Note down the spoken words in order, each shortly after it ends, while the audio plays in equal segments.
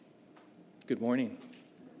Good morning.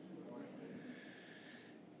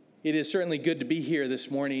 It is certainly good to be here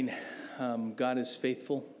this morning. God is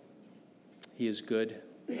faithful. He is good.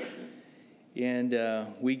 And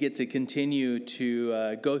we get to continue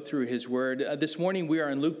to go through his word. This morning we are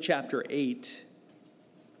in Luke chapter 8.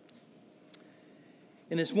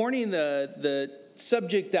 And this morning the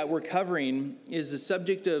subject that we're covering is the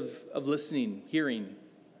subject of listening, hearing,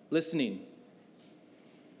 listening.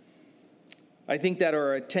 I think that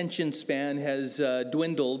our attention span has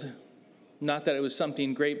dwindled. Not that it was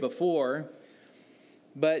something great before,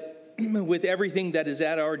 but with everything that is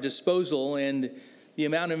at our disposal and the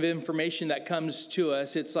amount of information that comes to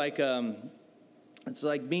us, it's like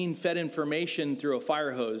being fed information through a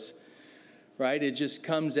fire hose, right? It just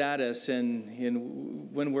comes at us,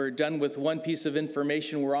 and when we're done with one piece of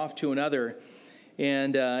information, we're off to another.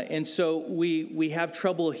 And so we have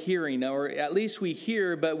trouble hearing, or at least we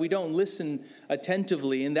hear, but we don't listen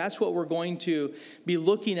attentively. And that's what we're going to be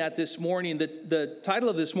looking at this morning. The title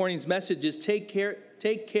of this morning's message is Take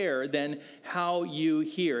Care Then How You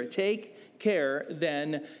Hear. Take care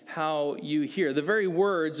then how you hear. The very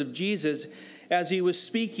words of Jesus as he was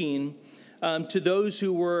speaking to those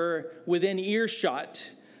who were within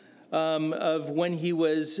earshot of when he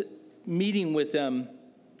was meeting with them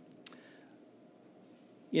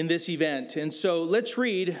in this event. And so let's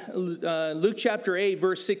read Luke chapter 8,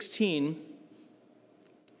 verse 16,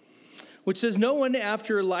 which says, "No one,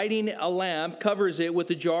 after lighting a lamp, covers it with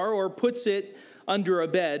a jar or puts it under a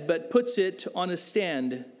bed, but puts it on a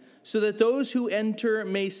stand, so that those who enter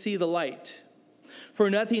may see the light. For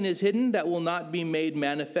nothing is hidden that will not be made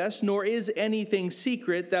manifest, nor is anything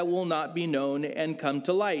secret that will not be known and come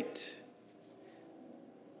to light.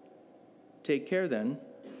 Take care then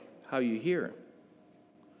how you hear.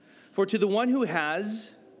 For to the one who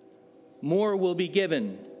has, more will be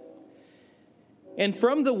given. And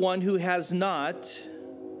from the one who has not,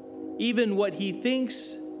 even what he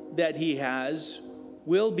thinks that he has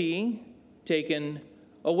will be taken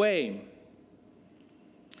away."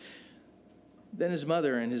 Then his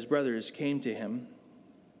mother and his brothers came to him,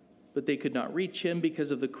 but they could not reach him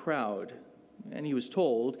because of the crowd. And he was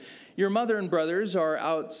told, "Your mother and brothers are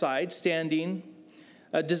outside standing,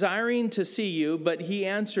 desiring to see you." But he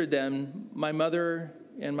answered them, "My mother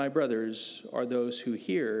and my brothers are those who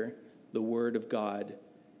hear the word of God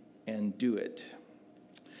and do it."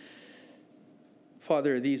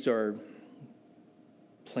 Father, these are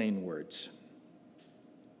plain words.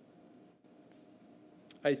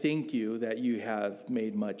 I thank you that you have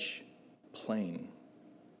made much plain.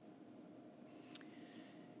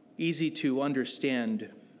 Easy to understand,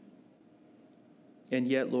 and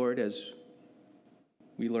yet, Lord, as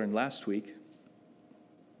we learned last week,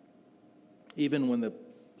 even when the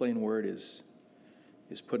plain word is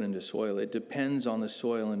put into soil, it depends on the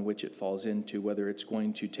soil in which it falls into, whether it's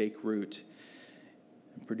going to take root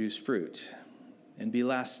and produce fruit and be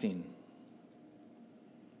lasting.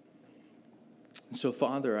 And so,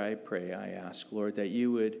 Father, I pray, I ask, Lord, that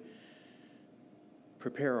you would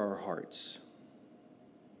prepare our hearts,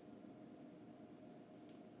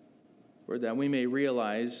 Lord, that we may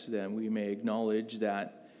realize, that we may acknowledge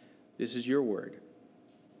that this is your word.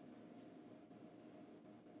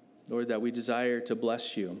 Lord, that we desire to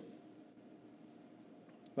bless you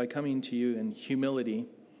by coming to you in humility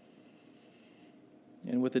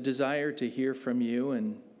and with a desire to hear from you,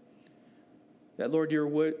 and that, Lord, your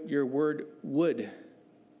word would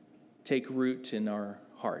take root in our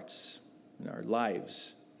hearts, in our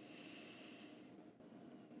lives.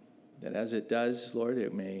 That as it does, Lord,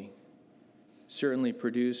 it may certainly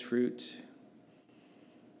produce fruit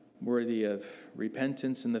worthy of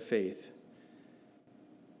repentance and the faith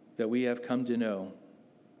that we have come to know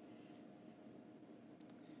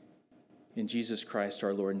in Jesus Christ,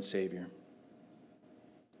 our Lord and Savior.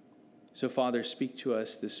 So, Father, speak to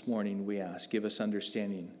us this morning, we ask. Give us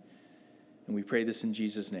understanding. And we pray this in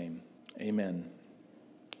Jesus' name. Amen.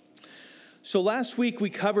 So last week we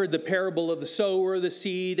covered the parable of the sower, the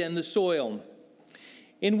seed, and the soil,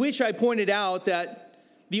 in which I pointed out that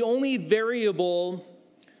the only variable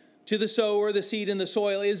to the sower, the seed, and the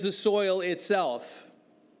soil is the soil itself.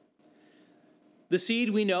 The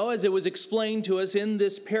seed, we know, as it was explained to us in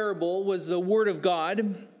this parable, was the Word of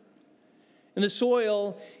God. And the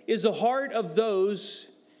soil is the heart of those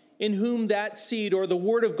in whom that seed or the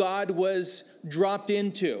Word of God was dropped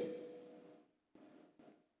into.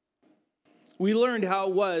 We learned how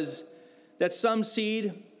it was that some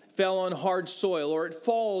seed fell on hard soil, or it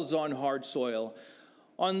falls on hard soil,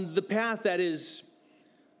 on the path that is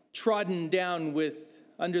trodden down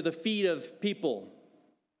under the feet of people.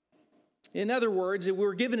 In other words,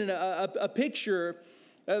 we're given a picture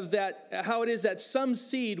of that, how it is that some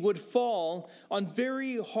seed would fall on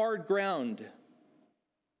very hard ground.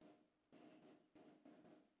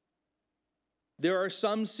 There are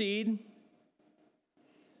some seed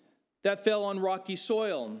that fell on rocky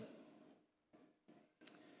soil.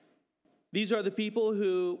 These are the people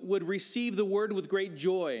who would receive the word with great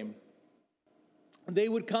joy. They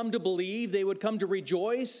would come to believe, they would come to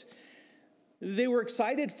rejoice. They were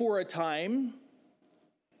excited for a time,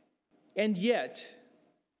 and yet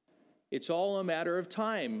it's all a matter of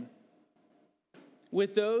time.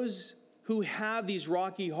 With those who have these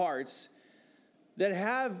rocky hearts that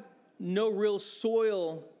have no real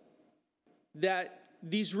soil that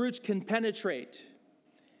these roots can penetrate,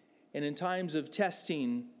 and in times of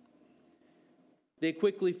testing, they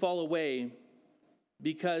quickly fall away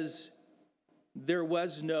because there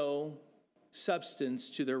was no substance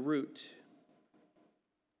to their root.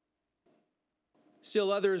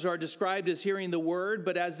 Still others are described as hearing the word,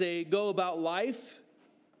 but as they go about life,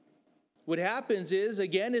 what happens is,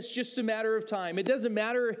 again, it's just a matter of time. It doesn't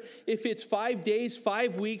matter if it's 5 days,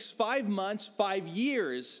 5 weeks, 5 months, 5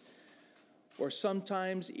 years, or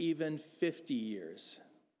sometimes even 50 years.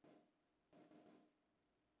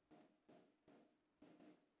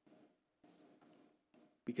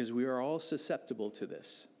 Because we are all susceptible to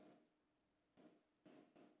this.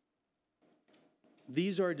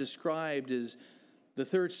 These are described as the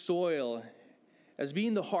third soil, as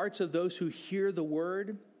being the hearts of those who hear the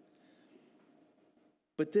word.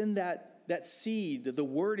 But then that seed, the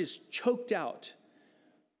word, is choked out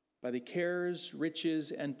by the cares,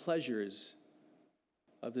 riches, and pleasures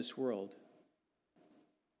of this world.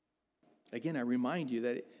 Again, I remind you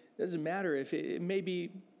that it doesn't matter if it may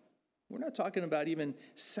be, we're not talking about even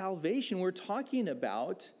salvation. We're talking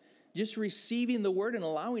about just receiving the word and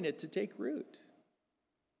allowing it to take root.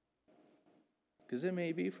 Because it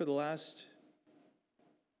may be for the last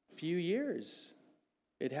few years,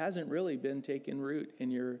 it hasn't really been taking root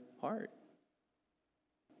in your heart.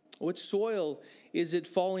 What soil is it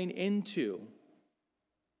falling into?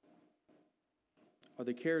 Are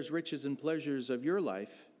the cares, riches, and pleasures of your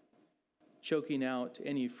life choking out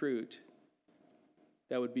any fruit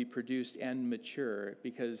that would be produced and mature?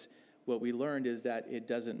 Because what we learned is that it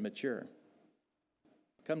doesn't mature.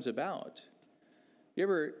 It comes about. You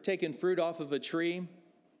ever taken fruit off of a tree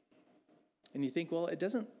and you think, well, it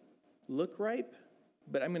doesn't look ripe,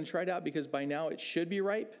 but I'm going to try it out because by now it should be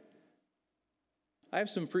ripe? I have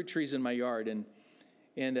some fruit trees in my yard, and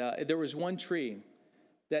there was one tree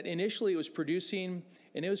that initially it was producing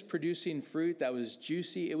fruit that was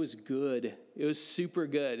juicy. It was good. It was super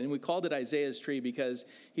good. And we called it Isaiah's tree because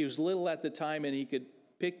he was little at the time and he could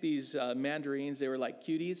pick these mandarins. They were like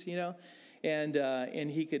cuties, you know, and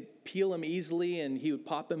he could peel them easily and he would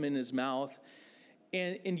pop them in his mouth.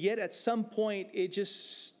 And yet at some point it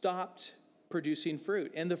just stopped producing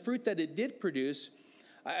fruit. And the fruit that it did produce,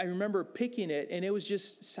 I remember picking it and it was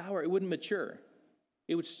just sour. It wouldn't mature.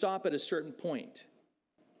 It would stop at a certain point.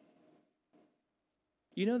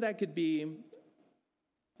 You know, that could be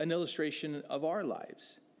an illustration of our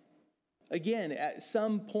lives. Again, at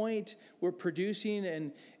some point, we're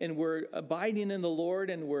producing and we're abiding in the Lord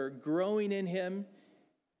and we're growing in Him.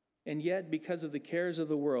 And yet, because of the cares of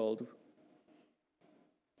the world,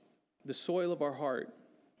 the soil of our heart,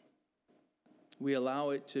 we allow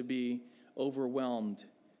it to be overwhelmed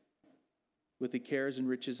with the cares and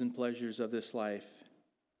riches and pleasures of this life.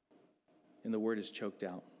 And the word is choked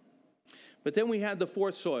out. But then we had the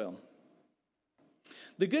fourth soil.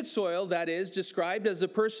 The good soil, that is, described as the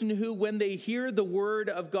person who, when they hear the word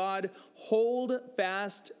of God, hold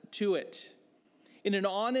fast to it in an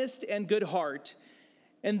honest and good heart.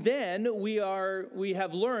 And then we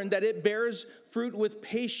have learned that it bears fruit with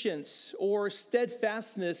patience, or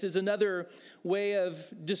steadfastness is another way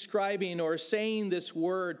of describing or saying this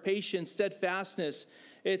word, patience, steadfastness.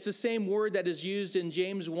 It's the same word that is used in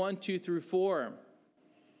James 1, 2 through 4.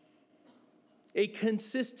 A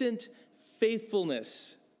consistent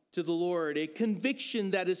faithfulness to the Lord, a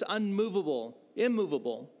conviction that is unmovable,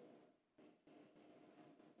 immovable.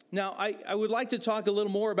 Now, I would like to talk a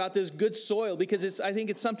little more about this good soil because I think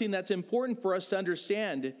it's something that's important for us to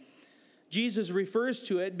understand. Jesus refers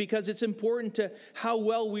to it because it's important to how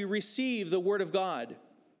well we receive the Word of God.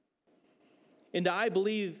 And I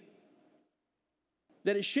believe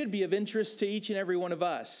that it should be of interest to each and every one of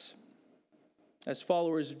us as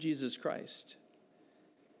followers of Jesus Christ.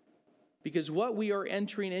 Because what we are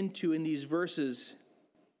entering into in these verses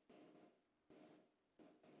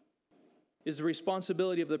is the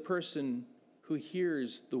responsibility of the person who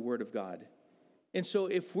hears the word of God. And so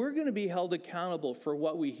if we're going to be held accountable for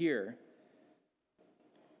what we hear,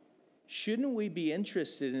 shouldn't we be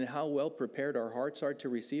interested in how well prepared our hearts are to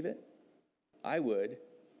receive it? I would.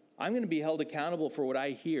 I'm going to be held accountable for what I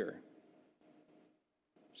hear.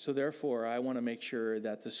 So therefore, I want to make sure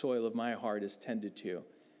that the soil of my heart is tended to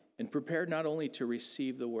and prepared not only to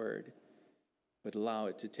receive the word, but allow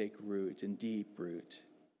it to take root and deep root.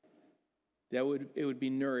 That it would be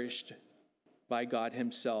nourished by God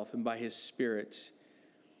himself and by his Spirit,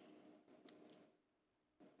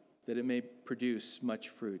 that it may produce much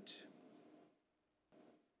fruit.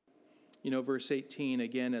 Verse 18,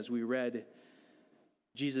 again, as we read,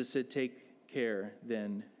 Jesus said, "Take care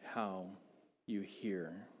then how you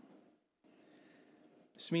hear."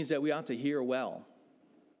 This means that we ought to hear well,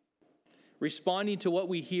 responding to what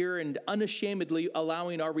we hear and unashamedly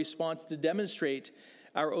allowing our response to demonstrate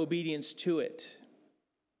our obedience to it.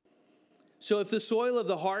 So if the soil of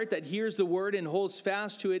the heart that hears the word and holds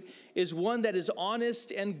fast to it is one that is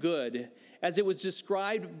honest and good, as it was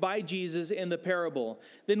described by Jesus in the parable,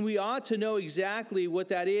 then we ought to know exactly what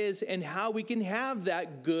that is and how we can have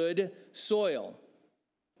that good soil.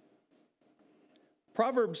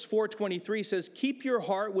 Proverbs 4:23 says, "Keep your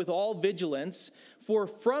heart with all vigilance, for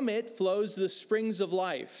from it flows the springs of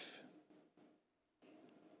life."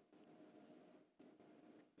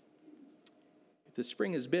 If the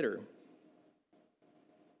spring is bitter,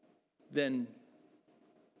 then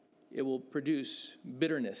it will produce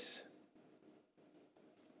bitterness.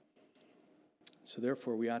 So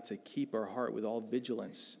therefore, we ought to keep our heart with all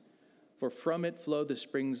vigilance, for from it flow the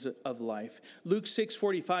springs of life. Luke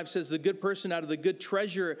 6:45 says, "The good person out of the good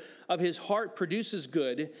treasure of his heart produces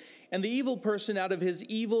good, and the evil person out of his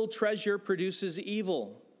evil treasure produces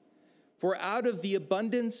evil. For out of the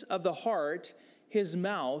abundance of the heart, his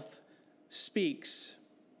mouth speaks."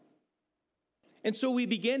 And so we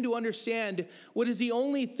begin to understand what is the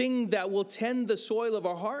only thing that will tend the soil of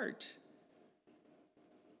our heart.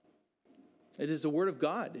 It is the word of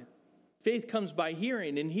God. Faith comes by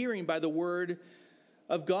hearing, and hearing by the word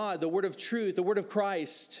of God, the word of truth, the word of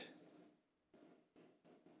Christ.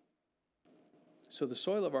 So the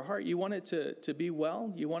soil of our heart, you want it to be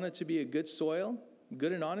well, you want it to be a good soil,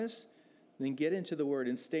 good and honest, then get into the word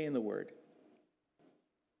and stay in the word.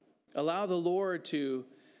 Allow the Lord to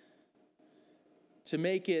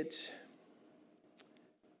make it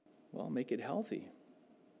healthy.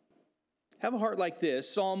 Have a heart like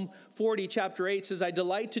this. Psalm 40, chapter 8 says, "I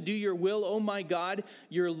delight to do your will, O my God.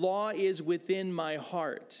 Your law is within my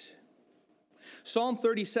heart." Psalm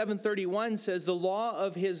 37:31 says, "The law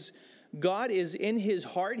of his God is in his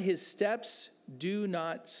heart. His steps do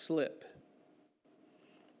not slip."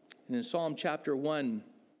 And in Psalm chapter 1,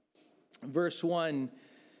 verse 1,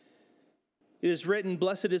 it is written,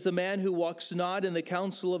 "Blessed is the man who walks not in the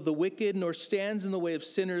counsel of the wicked, nor stands in the way of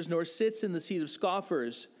sinners, nor sits in the seat of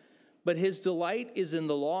scoffers. But his delight is in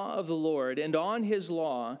the law of the Lord, and on his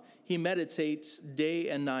law he meditates day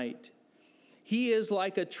and night. He is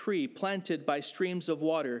like a tree planted by streams of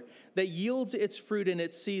water that yields its fruit in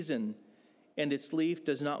its season, and its leaf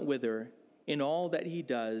does not wither. In all that he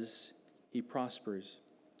does, he prospers."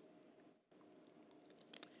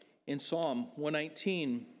 In Psalm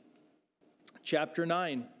 119, chapter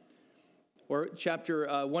 9, or chapter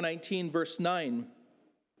 119, verse 9,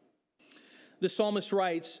 the psalmist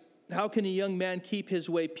writes, "How can a young man keep his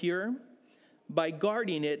way pure? By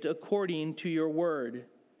guarding it according to your word.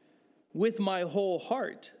 With my whole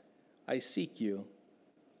heart I seek you.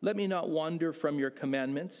 Let me not wander from your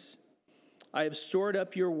commandments. I have stored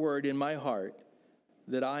up your word in my heart,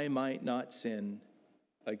 that I might not sin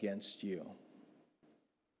against you."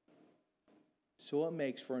 So what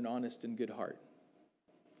makes for an honest and good heart?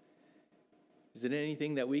 Is it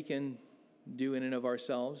anything that we can do in and of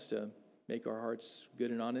ourselves to make our hearts good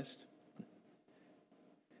and honest?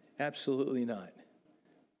 Absolutely not.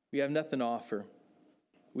 We have nothing to offer.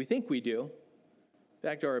 We think we do. In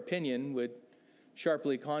fact, our opinion would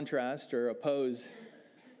sharply contrast or oppose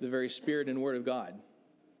the very Spirit and Word of God.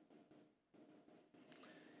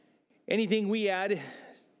 Anything we add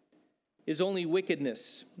is only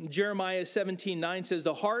wickedness. Jeremiah 17:9 says,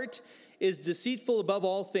 "The heart is deceitful above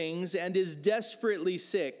all things and is desperately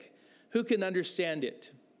sick. Who can understand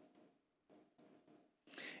it?"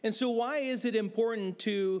 And so why is it important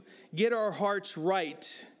to get our hearts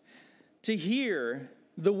right, to hear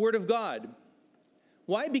the word of God?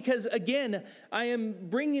 Why? Because, again, I am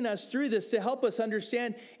bringing us through this to help us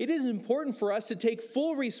understand it is important for us to take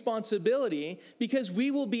full responsibility, because we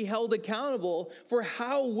will be held accountable for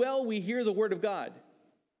how well we hear the word of God.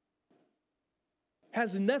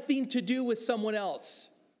 Has nothing to do with someone else.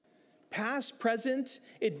 Past, present,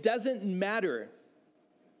 it doesn't matter.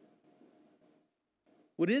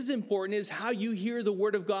 What is important is how you hear the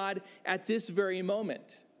word of God at this very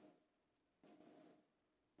moment.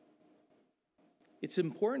 It's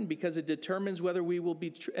important because it determines whether we will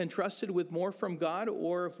be entrusted with more from God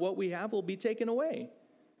or if what we have will be taken away.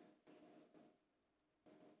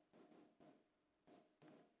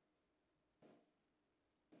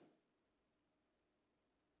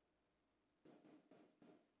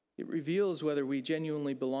 It reveals whether we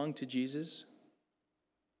genuinely belong to Jesus.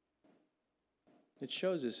 It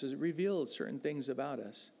shows us, it reveals certain things about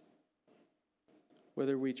us.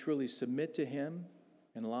 Whether we truly submit to Him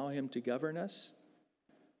and allow Him to govern us,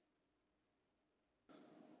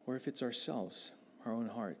 or if it's ourselves, our own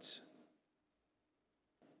hearts.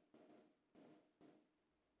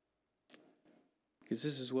 Because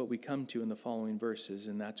this is what we come to in the following verses,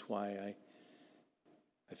 and that's why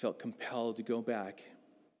I felt compelled to go back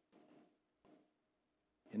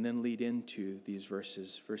and then lead into these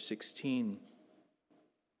verses. Verse 16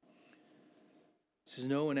 says,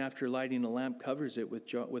 "No one after lighting a lamp covers it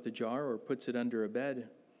with a jar or puts it under a bed,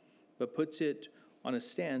 but puts it on a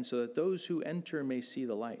stand so that those who enter may see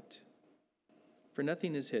the light. For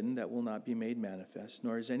nothing is hidden that will not be made manifest,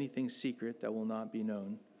 nor is anything secret that will not be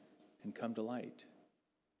known and come to light."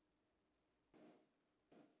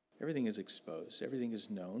 Everything is exposed, everything is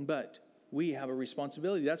known, but we have a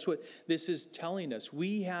responsibility. That's what this is telling us.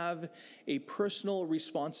 We have a personal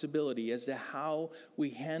responsibility as to how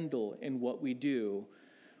we handle and what we do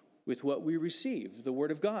with what we receive, the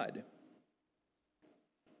Word of God.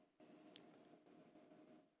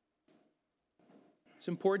 It's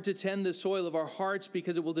important to tend the soil of our hearts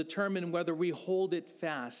because it will determine whether we hold it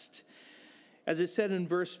fast, as it said in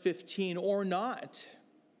verse 15, or not.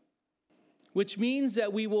 Which means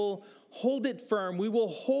that we will hold it firm. We will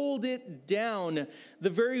hold it down, the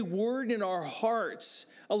very word in our hearts,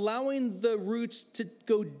 allowing the roots to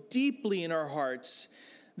go deeply in our hearts,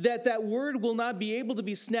 that word will not be able to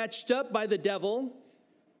be snatched up by the devil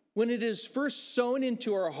when it is first sown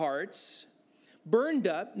into our hearts, burned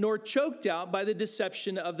up, nor choked out by the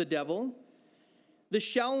deception of the devil, the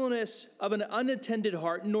shallowness of an unattended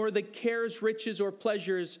heart, nor the cares, riches, or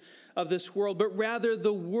pleasures of this world, but rather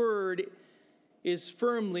the word is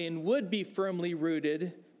firmly and would be firmly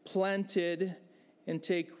rooted, planted, and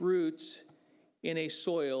take roots in a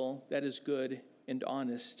soil that is good and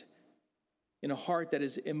honest, in a heart that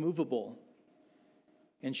is immovable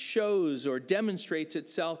and shows or demonstrates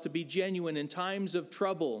itself to be genuine in times of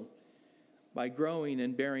trouble by growing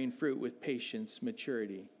and bearing fruit with patience,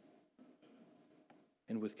 maturity,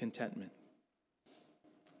 and with contentment.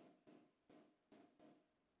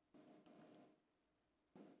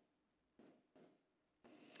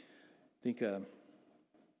 I think a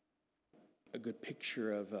good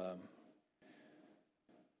picture of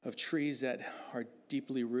trees that are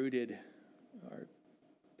deeply rooted are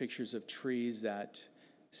pictures of trees that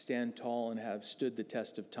stand tall and have stood the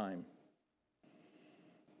test of time.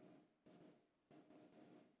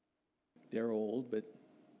 They're old, but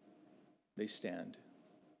they stand.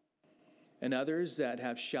 And others that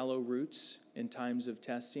have shallow roots in times of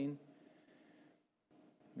testing,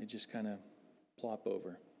 they just kind of plop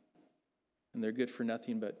over. And they're good for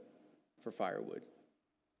nothing but for firewood.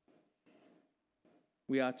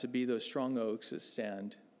 We ought to be those strong oaks that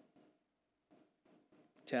stand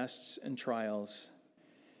tests and trials,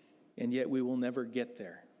 and yet we will never get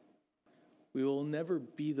there. We will never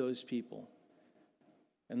be those people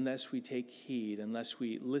unless we take heed, unless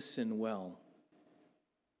we listen well,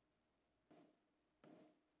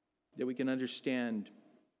 that we can understand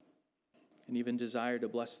and even desire to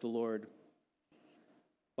bless the Lord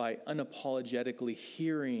by unapologetically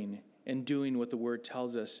hearing and doing what the Word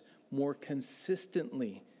tells us more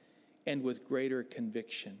consistently and with greater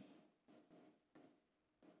conviction.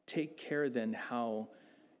 Take care then how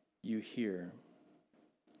you hear.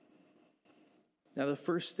 Now the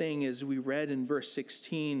first thing is we read in verse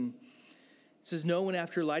 16, it says, "No one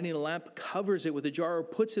after lighting a lamp covers it with a jar or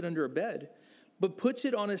puts it under a bed, but puts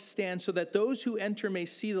it on a stand so that those who enter may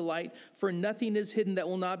see the light. For nothing is hidden that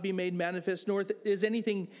will not be made manifest, nor is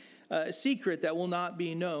anything secret that will not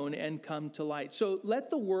be known and come to light." So let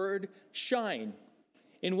the word shine.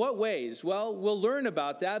 In what ways? Well, we'll learn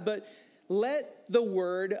about that, but let the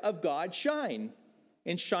word of God shine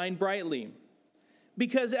and shine brightly.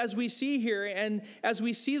 Because as we see here and as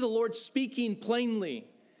we see the Lord speaking plainly,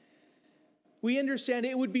 we understand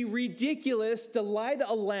it would be ridiculous to light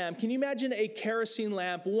a lamp. Can you imagine a kerosene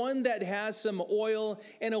lamp, one that has some oil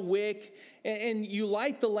and a wick, and you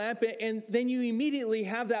light the lamp and then you immediately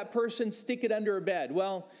have that person stick it under a bed?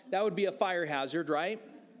 Well, that would be a fire hazard, right?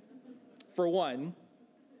 For one.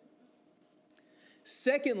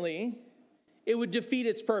 Secondly, it would defeat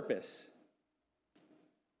its purpose.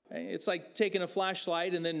 It's like taking a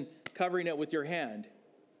flashlight and then covering it with your hand.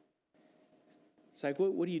 It's like,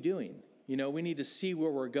 what are you doing? We need to see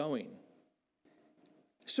where we're going.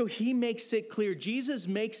 So he makes it clear. Jesus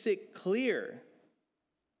makes it clear.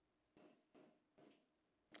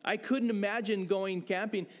 I couldn't imagine going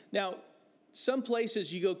camping. Now, some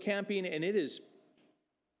places you go camping and it is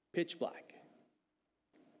pitch black.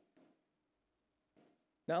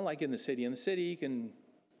 Not like in the city. In the city,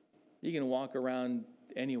 you can walk around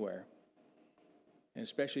anywhere. And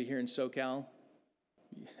especially here in SoCal,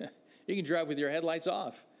 you can drive with your headlights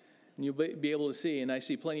off and you'll be able to see. And I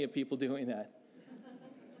see plenty of people doing that.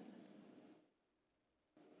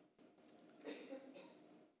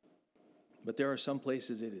 But there are some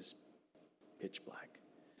places it is pitch black.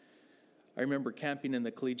 I remember camping in the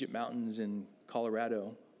Collegiate Mountains in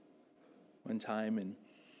Colorado one time,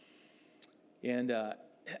 and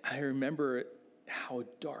I remember how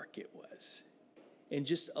dark it was, and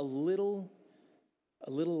just a little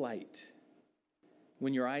light.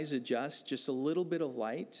 When your eyes adjust, just a little bit of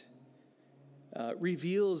light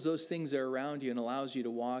reveals those things that are around you and allows you to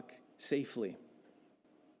walk safely.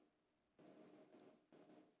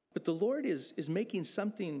 But the Lord is making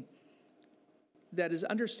something that is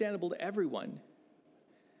understandable to everyone.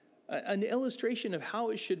 An illustration of how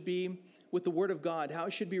it should be with the Word of God, how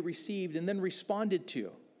it should be received and then responded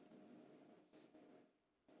to.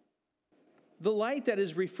 The light that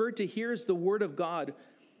is referred to here is the Word of God.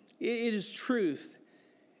 It is truth.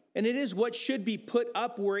 And it is what should be put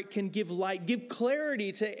up where it can give light, give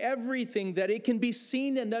clarity to everything, that it can be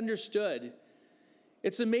seen and understood.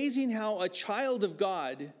 It's amazing how a child of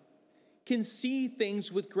God can see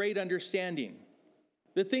things with great understanding.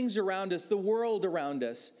 The things around us, the world around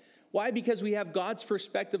us. Why? Because we have God's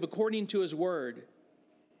perspective according to His Word.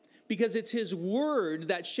 Because it's His Word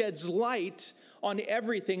that sheds light on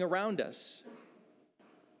everything around us.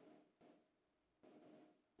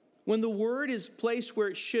 When the Word is placed where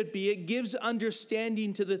it should be, it gives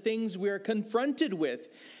understanding to the things we are confronted with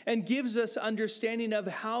and gives us understanding of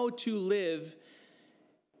how to live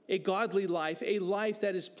a godly life, a life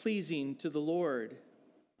that is pleasing to the Lord.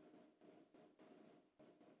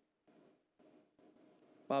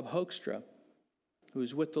 Bob Hoekstra, who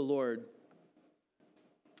is with the Lord,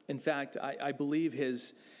 in fact, I believe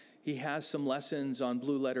he has some lessons on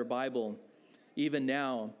Blue Letter Bible, even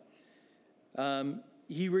now.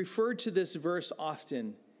 He referred to this verse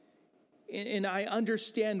often, and I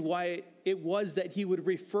understand why it was that he would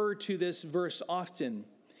refer to this verse often.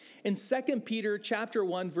 In 2 Peter chapter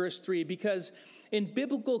 1, verse 3, because in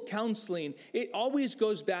biblical counseling, it always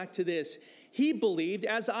goes back to this. He believed,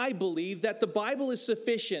 as I believe, that the Bible is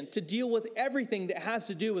sufficient to deal with everything that has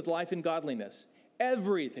to do with life and godliness.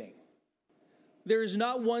 Everything. There is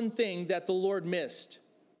not one thing that the Lord missed.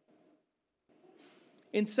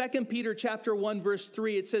 In 2 Peter chapter 1, verse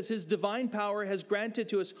 3, it says, His divine power has granted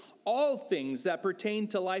to us all things that pertain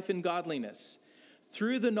to life and godliness,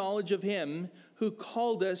 through the knowledge of Him who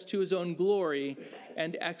called us to His own glory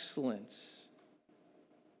and excellence.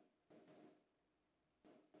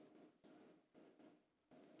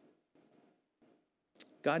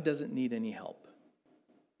 God doesn't need any help.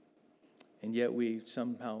 And yet we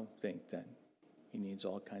somehow think that He needs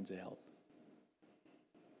all kinds of help.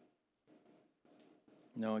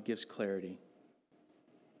 No, it gives clarity.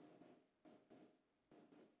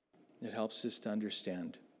 It helps us to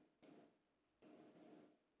understand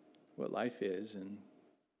what life is and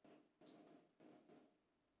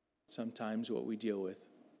sometimes what we deal with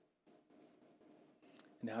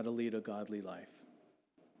and how to lead a godly life.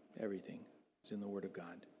 Everything is in the Word of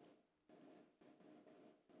God.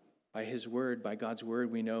 By His Word, by God's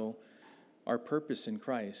Word, we know our purpose in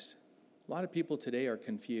Christ. A lot of people today are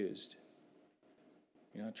confused,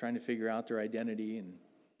 trying to figure out their identity and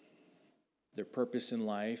their purpose in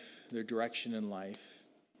life, their direction in life.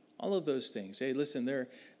 All of those things. Hey, listen, there are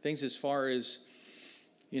things as far as,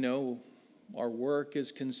 our work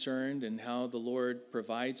is concerned and how the Lord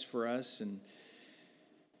provides for us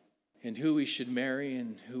and who we should marry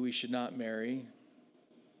and who we should not marry.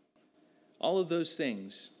 All of those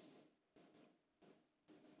things.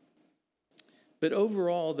 But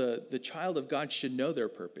overall, the child of God should know their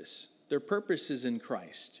purpose. Their purpose is in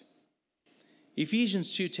Christ.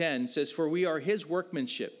 Ephesians 2:10 says, For we are His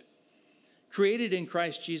workmanship, created in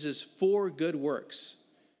Christ Jesus for good works,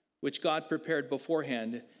 which God prepared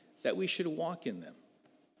beforehand that we should walk in them.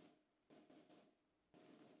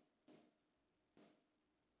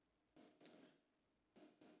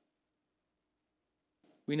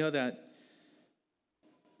 We know that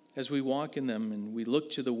as we walk in them and we look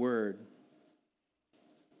to the Word,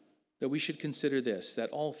 that we should consider this, that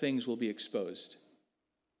all things will be exposed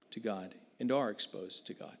to God and are exposed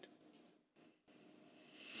to God.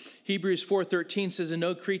 Hebrews 4:13 says, "And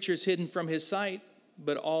no creature is hidden from his sight,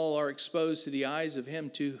 but all are exposed to the eyes of him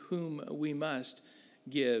to whom we must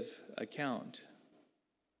give account."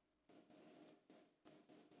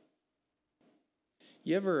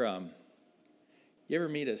 You ever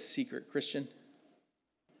meet a secret Christian?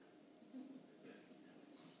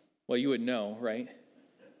 Well, you would know, right?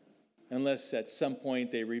 Unless at some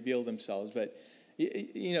point they reveal themselves. But,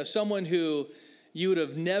 someone who you would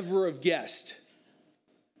have never have guessed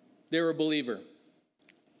they were a believer.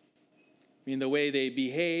 I mean, the way they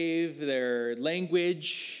behave, their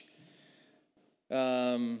language,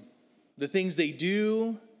 the things they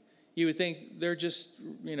do, you would think they're just,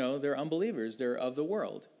 they're unbelievers. They're of the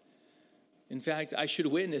world. In fact, I should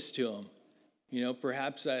witness to them.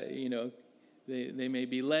 Perhaps, they may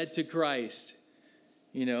be led to Christ.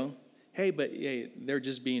 They're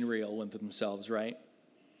just being real with themselves, right?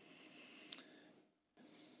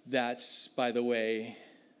 That's, by the way,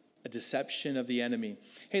 a deception of the enemy.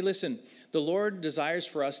 Hey, listen, the Lord desires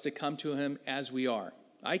for us to come to him as we are.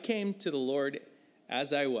 I came to the Lord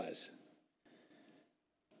as I was.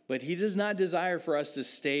 But he does not desire for us to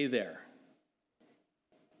stay there.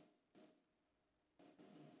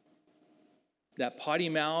 That potty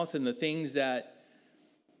mouth and the things that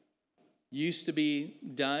used to be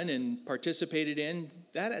done and participated in,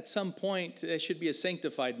 that at some point, there should be a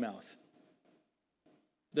sanctified mouth.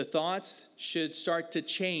 The thoughts should start to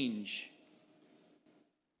change,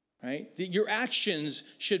 right? Your actions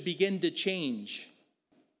should begin to change.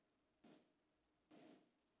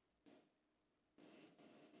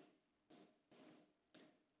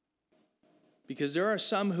 Because there are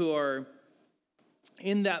some who are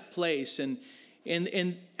in that place, and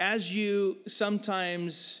as you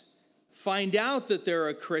sometimes find out that they're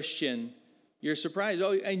a Christian, you're surprised.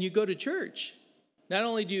 Oh, and you go to church. Not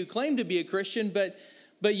only do you claim to be a Christian, but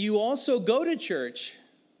you also go to church.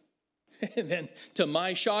 And then, to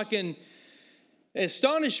my shock and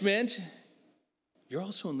astonishment, you're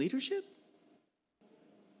also in leadership?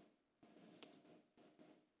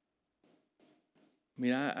 I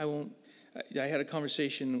mean, I had a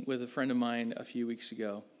conversation with a friend of mine a few weeks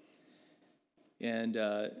ago, and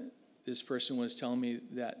this person was telling me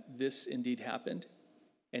that this indeed happened.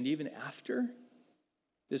 And even after,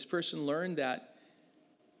 this person learned that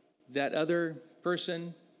other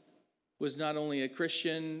person was not only a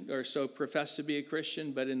Christian or so professed to be a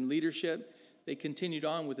Christian, but in leadership, they continued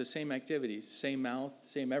on with the same activities, same mouth,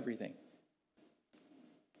 same everything.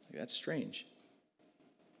 That's strange.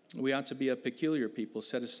 We ought to be a peculiar people,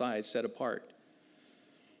 set aside, set apart.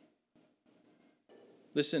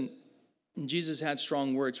 Listen, Jesus had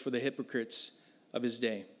strong words for the hypocrites of his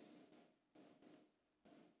day.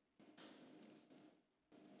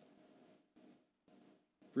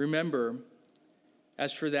 Remember,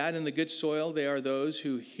 as for that in the good soil, they are those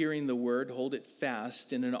who, hearing the word, hold it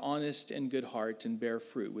fast in an honest and good heart and bear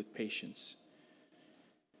fruit with patience.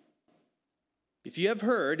 If you have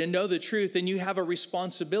heard and know the truth, then you have a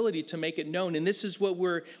responsibility to make it known. And this is what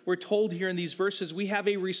we're told here in these verses. We have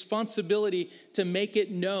a responsibility to make it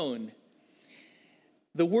known.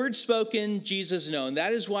 The word spoken, Jesus known.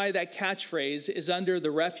 That is why that catchphrase is under the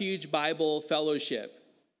Refuge Bible Fellowship.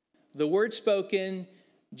 The word spoken,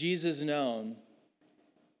 Jesus known.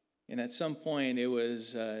 And at some point it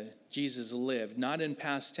was Jesus lived, not in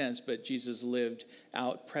past tense, but Jesus lived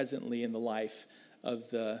out presently in the life of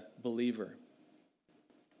the believer.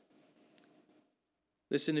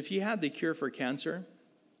 Listen, if you had the cure for cancer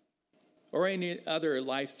or any other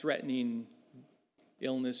life-threatening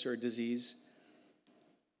illness or disease,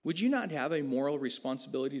 would you not have a moral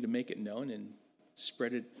responsibility to make it known and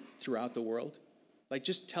spread it throughout the world? Like,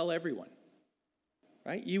 just tell everyone,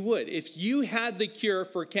 right? You would. If you had the cure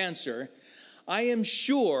for cancer, I am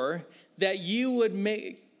sure that you would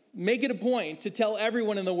make it a point to tell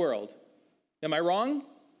everyone in the world. Am I wrong?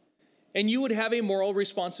 And you would have a moral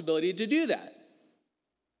responsibility to do that.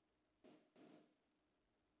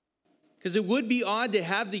 Because it would be odd to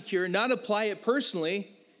have the cure, not apply it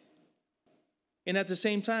personally, and at the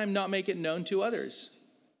same time not make it known to others.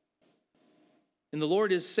 And the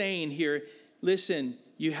Lord is saying here, listen,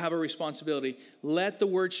 you have a responsibility. Let the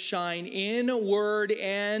word shine in word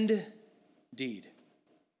and deed.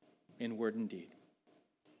 In word and deed.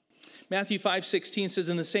 Matthew 5:16 says,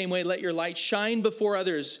 in the same way, let your light shine before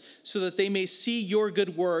others so that they may see your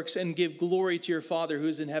good works and give glory to your Father who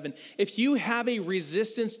is in heaven. If you have a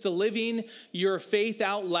resistance to living your faith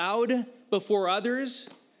out loud before others,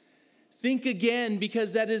 think again,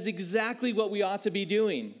 because that is exactly what we ought to be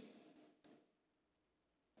doing.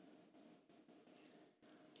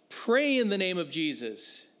 Pray in the name of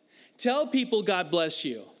Jesus. Tell people God bless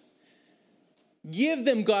you. Give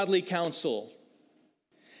them godly counsel.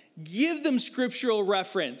 Give them scriptural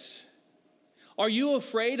reference. Are you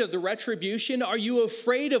afraid of the retribution? Are you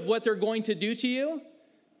afraid of what they're going to do to you?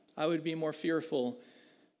 I would be more fearful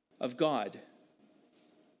of God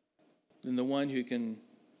than the one who can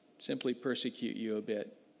simply persecute you a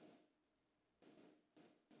bit.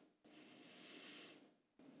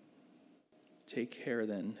 Take care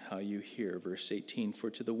then how you hear. Verse 18, for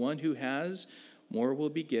to the one who has, more will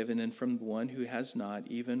be given, and from the one who has not,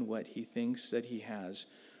 even what he thinks that he has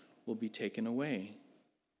will be taken away.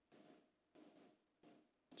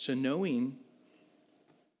 So knowing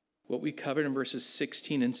what we covered in verses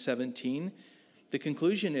 16 and 17, the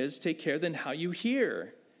conclusion is take care then how you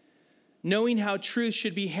hear. Knowing how truth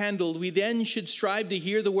should be handled, we then should strive to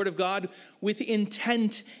hear the word of God with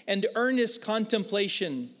intent and earnest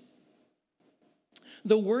contemplation.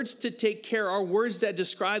 The words to take care are words that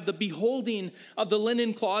describe the beholding of the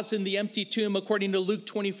linen cloths in the empty tomb, according to Luke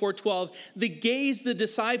 24:12. The gaze the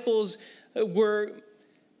disciples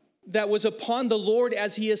that was upon the Lord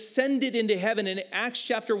as he ascended into heaven in Acts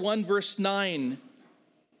chapter 1, verse 9.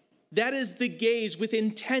 That is the gaze with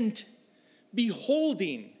intent,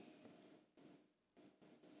 beholding.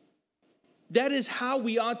 That is how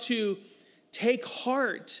we ought to take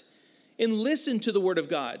heart and listen to the word of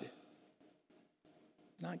God.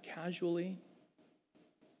 Not casually.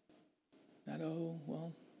 Not,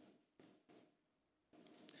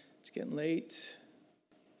 it's getting late.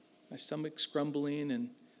 My stomach's grumbling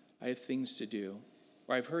and I have things to do.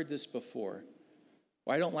 Or I've heard this before.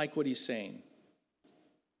 Or I don't like what he's saying.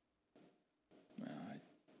 No,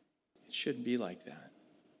 it shouldn't be like that.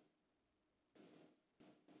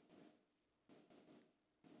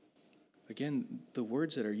 Again, the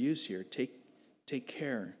words that are used here, take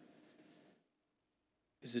care,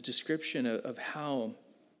 is a description of how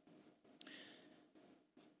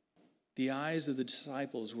the eyes of the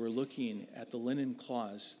disciples were looking at the linen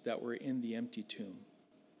cloths that were in the empty tomb,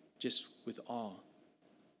 just with awe,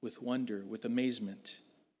 with wonder, with amazement.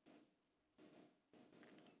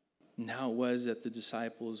 And how it was that the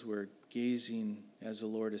disciples were gazing as the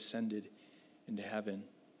Lord ascended into heaven.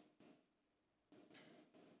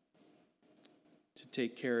 To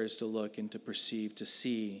take care is to look and to perceive, to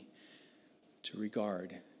see, to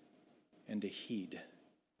regard, and to heed.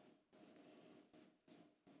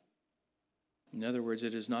 In other words,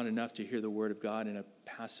 it is not enough to hear the word of God in a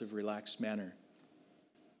passive, relaxed manner.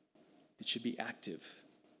 It should be active,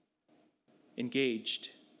 engaged.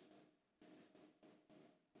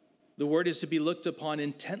 The word is to be looked upon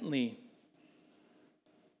intently,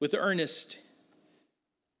 with earnest,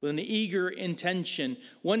 with an eager intention.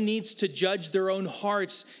 One needs to judge their own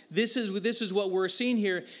hearts. This is what we're seeing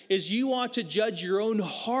here, is you ought to judge your own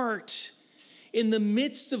heart in the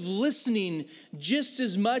midst of listening just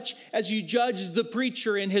as much as you judge the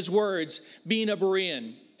preacher in his words, being a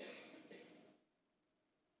Berean.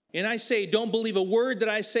 And I say, don't believe a word that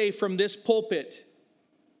I say from this pulpit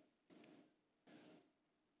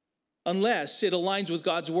unless it aligns with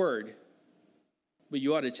God's word. But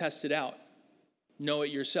you ought to test it out. Know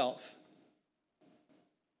it yourself.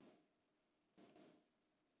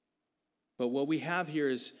 But what we have here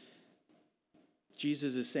is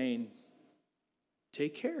Jesus is saying,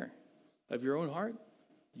 take care of your own heart.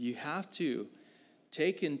 You have to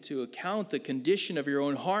take into account the condition of your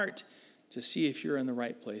own heart to see if you're in the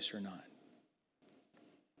right place or not.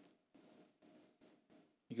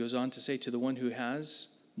 He goes on to say, to the one who has,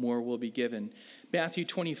 more will be given. Matthew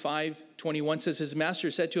 25:21 says, his master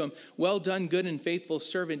said to him, well done, good and faithful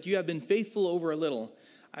servant. You have been faithful over a little.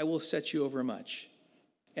 I will set you over much.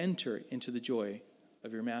 Enter into the joy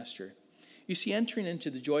of your master. You see, entering into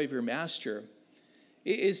the joy of your master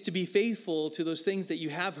is to be faithful to those things that you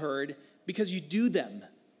have heard because you do them.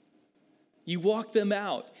 You walk them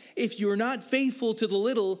out. If you're not faithful to the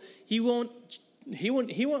little, he won't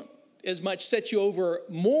as much set you over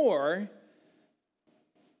more.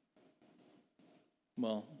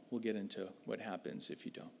 Well, we'll get into what happens if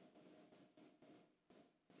you don't.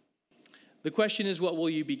 The question is, what will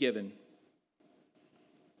you be given?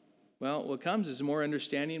 Well, what comes is more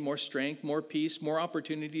understanding, more strength, more peace, more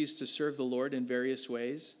opportunities to serve the Lord in various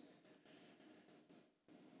ways.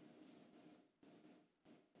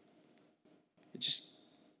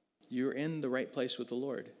 You're in the right place with the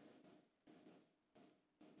Lord.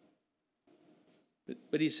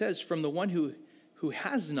 But he says, from the one who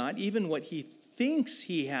has not, even what he thinks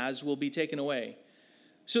he has will be taken away.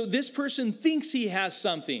 So this person thinks he has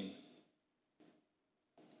something.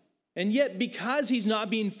 And yet, because he's not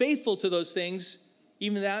being faithful to those things,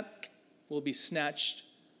 even that will be snatched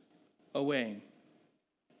away.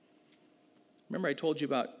 Remember I told you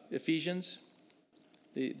about Ephesians,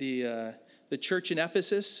 the church in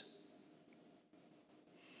Ephesus?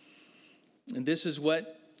 And this is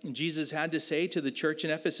what Jesus had to say to the church in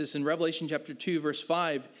Ephesus in Revelation chapter 2, verse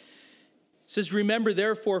 5. It says, "Remember,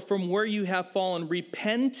 therefore, from where you have fallen,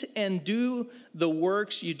 repent and do the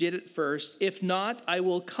works you did at first. If not, I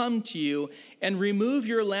will come to you and remove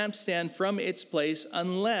your lampstand from its place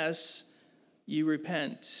unless you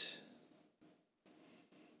repent."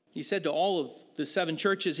 He said to all of the 7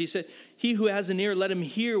 churches, he said, "He who has an ear, let him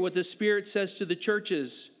hear what the Spirit says to the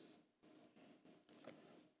churches."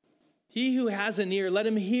 He who has an ear, let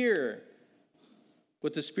him hear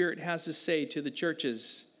what the Spirit has to say to the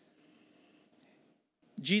churches.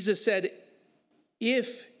 Jesus said,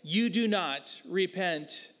 if you do not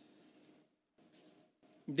repent,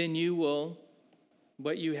 then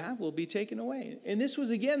what you have will be taken away. And this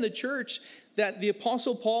was, again, the church that the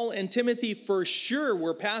Apostle Paul and Timothy for sure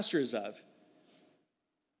were pastors of.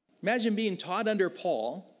 Imagine being taught under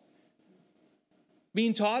Paul,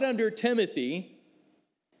 being taught under Timothy,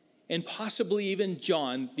 and possibly even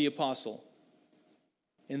John the Apostle.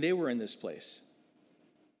 And they were in this place.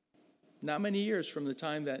 Not many years from the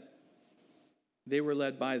time that they were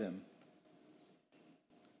led by them.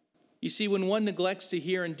 You see, when one neglects to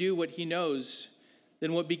hear and do what he knows,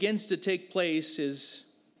 then what begins to take place is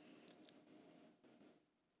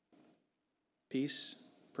peace,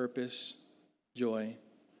 purpose, joy,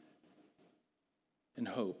 and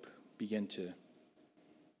hope begin to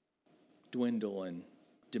dwindle and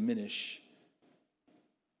diminish.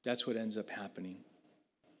 That's what ends up happening.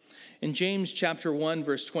 In James chapter 1,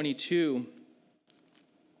 verse 22,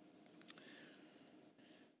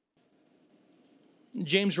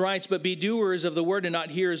 James writes, "But be doers of the word and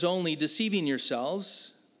not hearers only, deceiving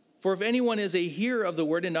yourselves. For if anyone is a hearer of the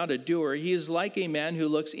word and not a doer, he is like a man who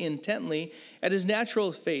looks intently at his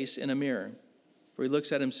natural face in a mirror. For he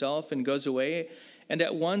looks at himself and goes away and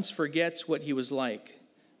at once forgets what he was like.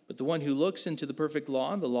 But the one who looks into the perfect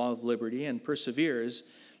law, the law of liberty, and perseveres,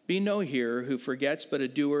 be no hearer who forgets, but a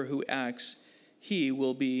doer who acts, he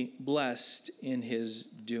will be blessed in his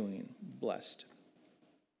doing." Blessed.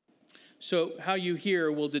 So how you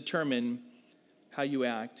hear will determine how you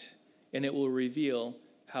act, and it will reveal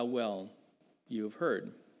how well you have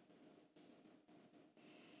heard.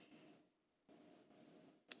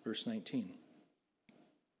 Verse 19.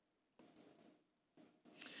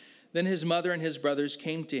 Then his mother and his brothers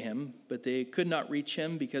came to him, but they could not reach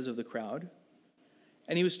him because of the crowd.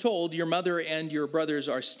 And he was told, "Your mother and your brothers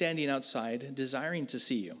are standing outside, desiring to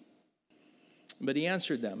see you." But he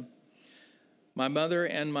answered them, "My mother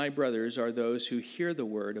and my brothers are those who hear the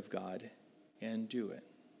word of God and do it."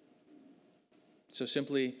 So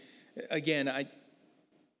simply, again,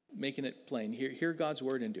 making it plain, hear God's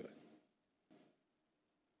word and do it.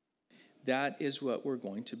 That is what we're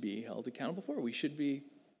going to be held accountable for. We should be,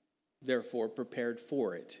 therefore, prepared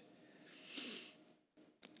for it.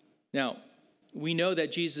 Now, we know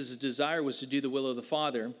that Jesus' desire was to do the will of the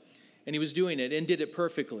Father, and he was doing it and did it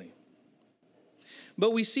perfectly.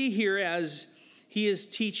 But we see here as he is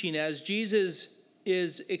teaching, as Jesus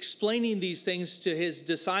is explaining these things to his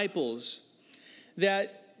disciples,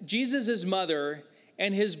 that Jesus' mother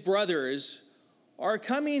and his brothers are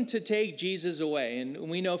coming to take Jesus away. And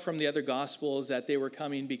we know from the other Gospels that they were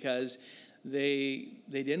coming because they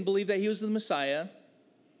didn't believe that he was the Messiah,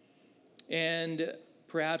 and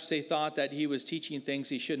perhaps they thought that he was teaching things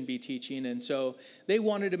he shouldn't be teaching, and so they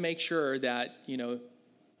wanted to make sure that,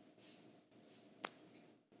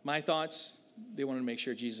 my thoughts, they wanted to make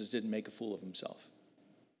sure Jesus didn't make a fool of himself.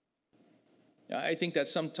 I think that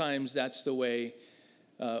sometimes that's the way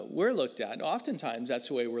we're looked at. Oftentimes that's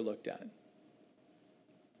the way we're looked at.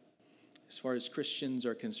 As far as Christians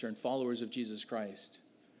are concerned, followers of Jesus Christ,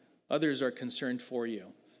 others are concerned for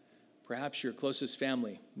you. Perhaps your closest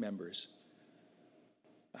family members.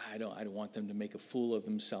 I don't want them to make a fool of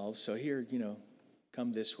themselves, so here,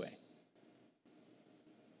 come this way.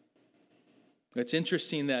 It's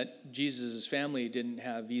interesting that Jesus' family didn't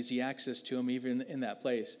have easy access to him even in that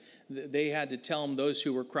place. They had to tell him, those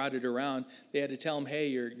who were crowded around, they had to tell him, "Hey,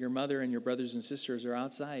 your mother and your brothers and sisters are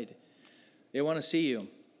outside. They want to see you."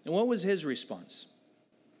 And what was his response?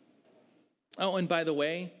 Oh, and by the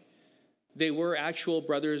way, they were actual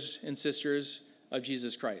brothers and sisters of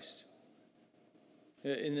Jesus Christ.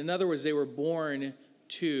 In other words, they were born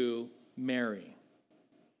to Mary.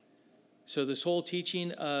 So this whole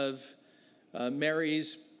teaching of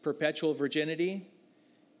Mary's perpetual virginity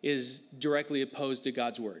is directly opposed to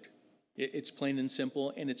God's word. It's plain and simple,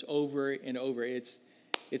 and it's over and over. It's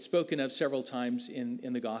spoken of several times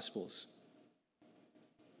in the Gospels.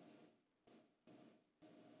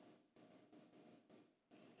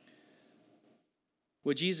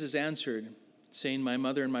 What Jesus answered, saying, my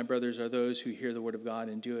mother and my brothers are those who hear the word of God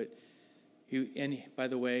and do it. And by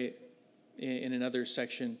the way, in another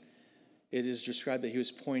section, it is described that he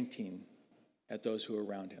was pointing at those who were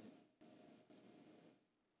around him.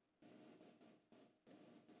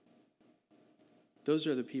 Those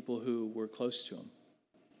are the people who were close to him.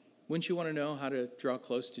 Wouldn't you want to know how to draw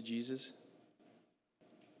close to Jesus?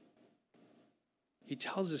 He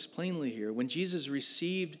tells us plainly here, when Jesus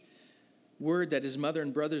received word that his mother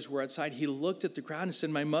and brothers were outside, he looked at the crowd and said,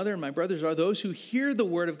 my mother and my brothers are those who hear the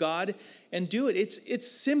word of God and do it. It's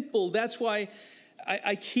simple. That's why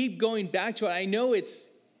I keep going back to it. I know it's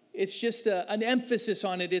just an emphasis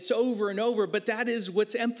on it. It's over and over, but that is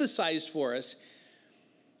what's emphasized for us.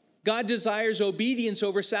 God desires obedience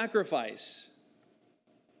over sacrifice.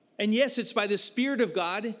 And yes, it's by the Spirit of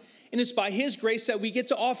God, and it's by his grace that we get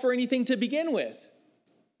to offer anything to begin with.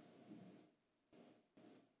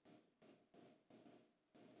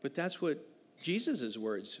 But that's what Jesus'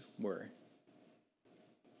 words were.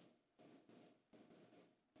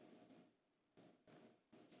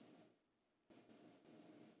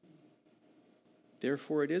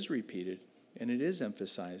 Therefore, it is repeated and it is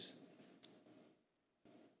emphasized.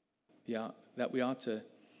 That we ought to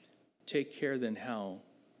take care then how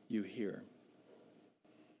you hear.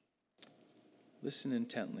 Listen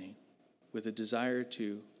intently with a desire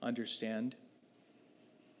to understand,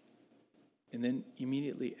 and then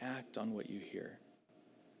immediately act on what you hear.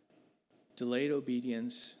 Delayed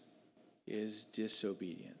obedience is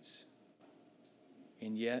disobedience.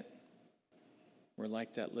 And yet, we're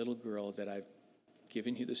like that little girl that I've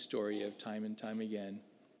given you the story of time and time again,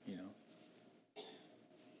 you know.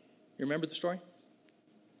 You remember the story?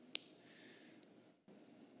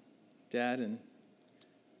 Dad and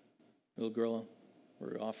little girl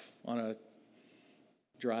were off on a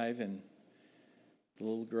drive, and the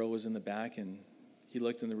little girl was in the back, and he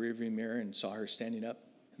looked in the rearview mirror and saw her standing up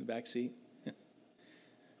in the back seat.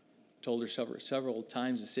 Told her several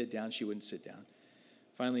times to sit down. She wouldn't sit down.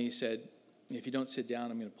 Finally, he said, if you don't sit down,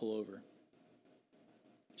 I'm going to pull over.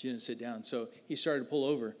 She didn't sit down. So he started to pull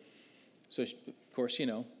over. So, of course, you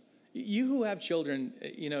know, you who have children,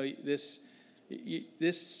 you know, this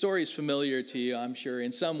story is familiar to you, I'm sure,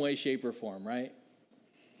 in some way, shape, or form, right?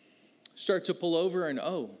 Start to pull over, and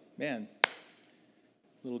oh, man,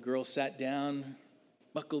 little girl sat down,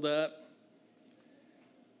 buckled up.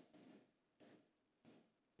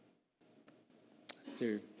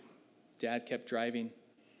 So dad kept driving.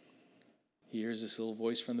 He hears this little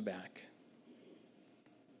voice from the back.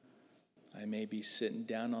 I may be sitting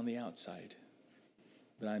down on the outside,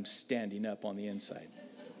 but I'm standing up on the inside.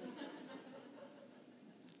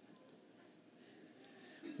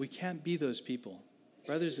 We can't be those people.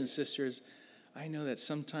 Brothers and sisters, I know that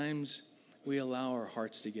sometimes we allow our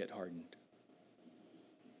hearts to get hardened.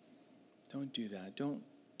 Don't do that.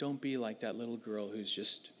 Don't be like that little girl who's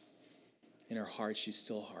just, in her heart, she's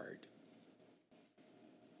still hard.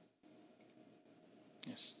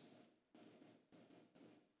 Yes.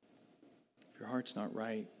 If your heart's not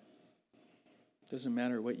right, it doesn't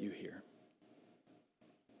matter what you hear.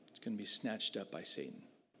 It's going to be snatched up by Satan.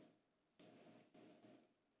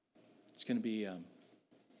 It's going to be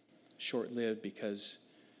short-lived, because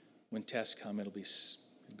when tests come, it'll be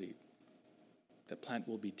that plant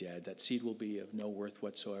will be dead. That seed will be of no worth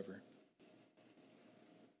whatsoever.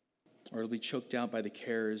 Or it'll be choked out by the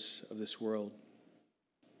cares of this world.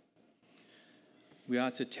 We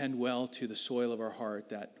ought to tend well to the soil of our heart,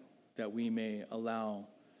 that we may allow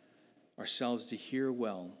ourselves to hear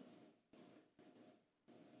well.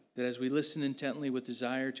 That as we listen intently with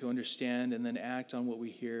desire to understand and then act on what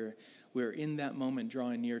we hear, we're in that moment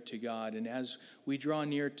drawing near to God. And as we draw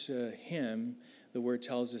near to him, the word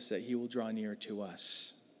tells us that he will draw near to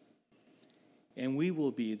us. And we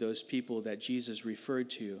will be those people that Jesus referred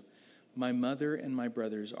to. My mother and my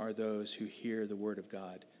brothers are those who hear the word of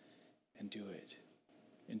God and do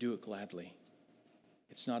it gladly.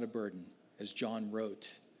 It's not a burden, as John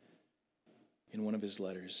wrote in one of his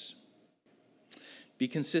letters. Be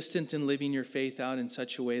consistent in living your faith out in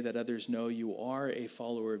such a way that others know you are a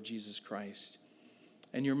follower of Jesus Christ,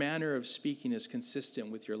 and your manner of speaking is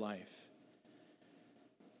consistent with your life.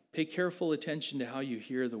 Pay careful attention to how you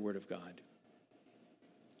hear the word of God.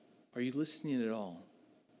 Are you listening at all?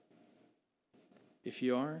 If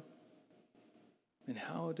you are, then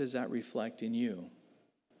how does that reflect in you?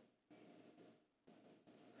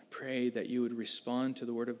 I pray that you would respond to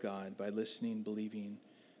the word of God by listening, believing,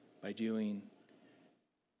 by doing.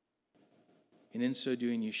 And in so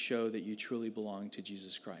doing, you show that you truly belong to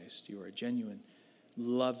Jesus Christ. You are a genuine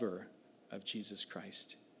lover of Jesus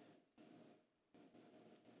Christ.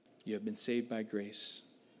 You have been saved by grace.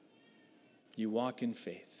 You walk in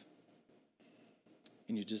faith.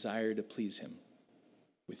 And you desire to please him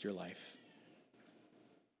with your life.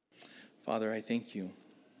 Father, I thank you,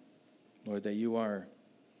 Lord, that you are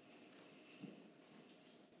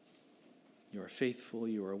faithful,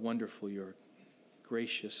 you are wonderful, you are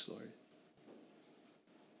gracious, Lord.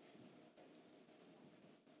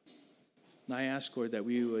 And I ask, Lord, that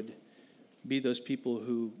we would be those people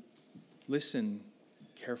who listen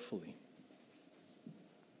carefully.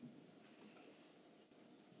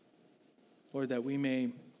 Lord, that we may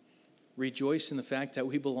rejoice in the fact that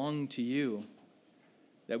we belong to you,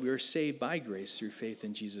 that we are saved by grace through faith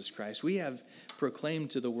in Jesus Christ. We have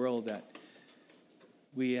proclaimed to the world that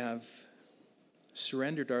we have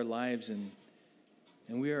surrendered our lives and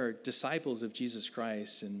we are disciples of Jesus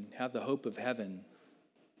Christ and have the hope of heaven.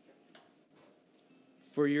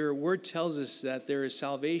 For your word tells us that there is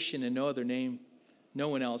salvation in no other name, no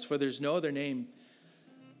one else. For there's no other name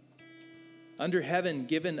under heaven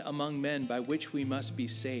given among men by which we must be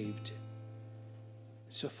saved.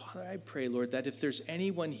 So, Father, I pray, Lord, that if there's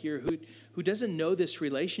anyone here who doesn't know this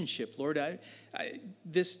relationship, Lord,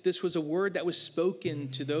 this was a word that was spoken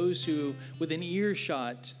to those who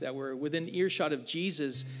that were within earshot of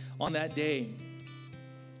Jesus on that day.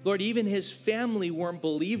 Lord, even his family weren't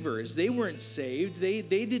believers. They weren't saved. They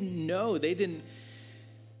didn't know. They didn't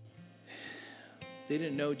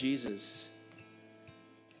know Jesus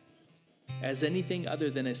as anything other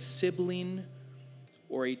than a sibling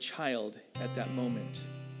or a child at that moment.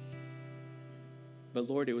 But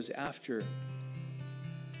Lord, it was after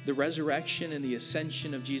the resurrection and the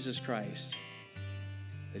ascension of Jesus Christ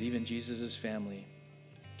that even Jesus' family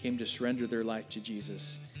came to surrender their life to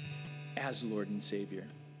Jesus as Lord and Savior.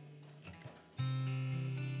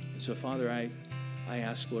 And so, Father, I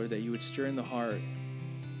ask, Lord, that you would stir in the heart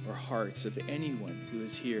or hearts of anyone who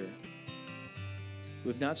is here who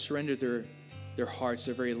have not surrendered their hearts,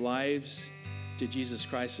 their very lives to Jesus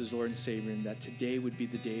Christ as Lord and Savior, and that today would be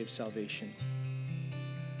the day of salvation.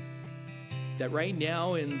 That right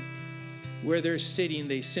now, in where they're sitting,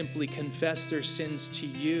 they simply confess their sins to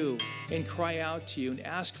you and cry out to you and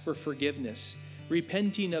ask for forgiveness,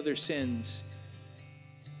 repenting of their sins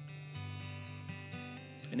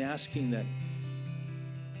and asking that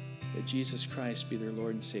Jesus Christ be their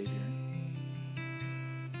Lord and Savior.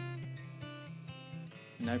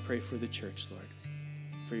 And I pray for the church, Lord,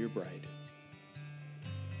 for your bride.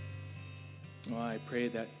 Oh, I pray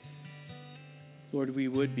that, Lord, we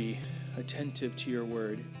would be attentive to your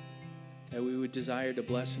word, that we would desire to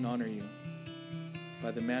bless and honor you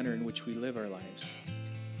by the manner in which we live our lives,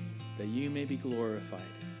 that you may be glorified,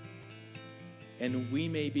 and we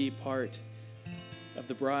may be part of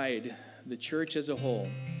the bride, the church as a whole,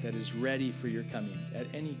 that is ready for your coming at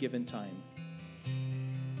any given time,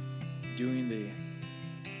 doing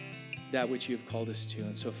that which you have called us to.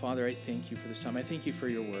 And so, Father, I thank you for this time. I thank you for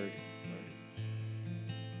your word, Lord.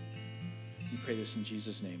 We pray this in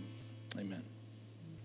Jesus' name. Amen.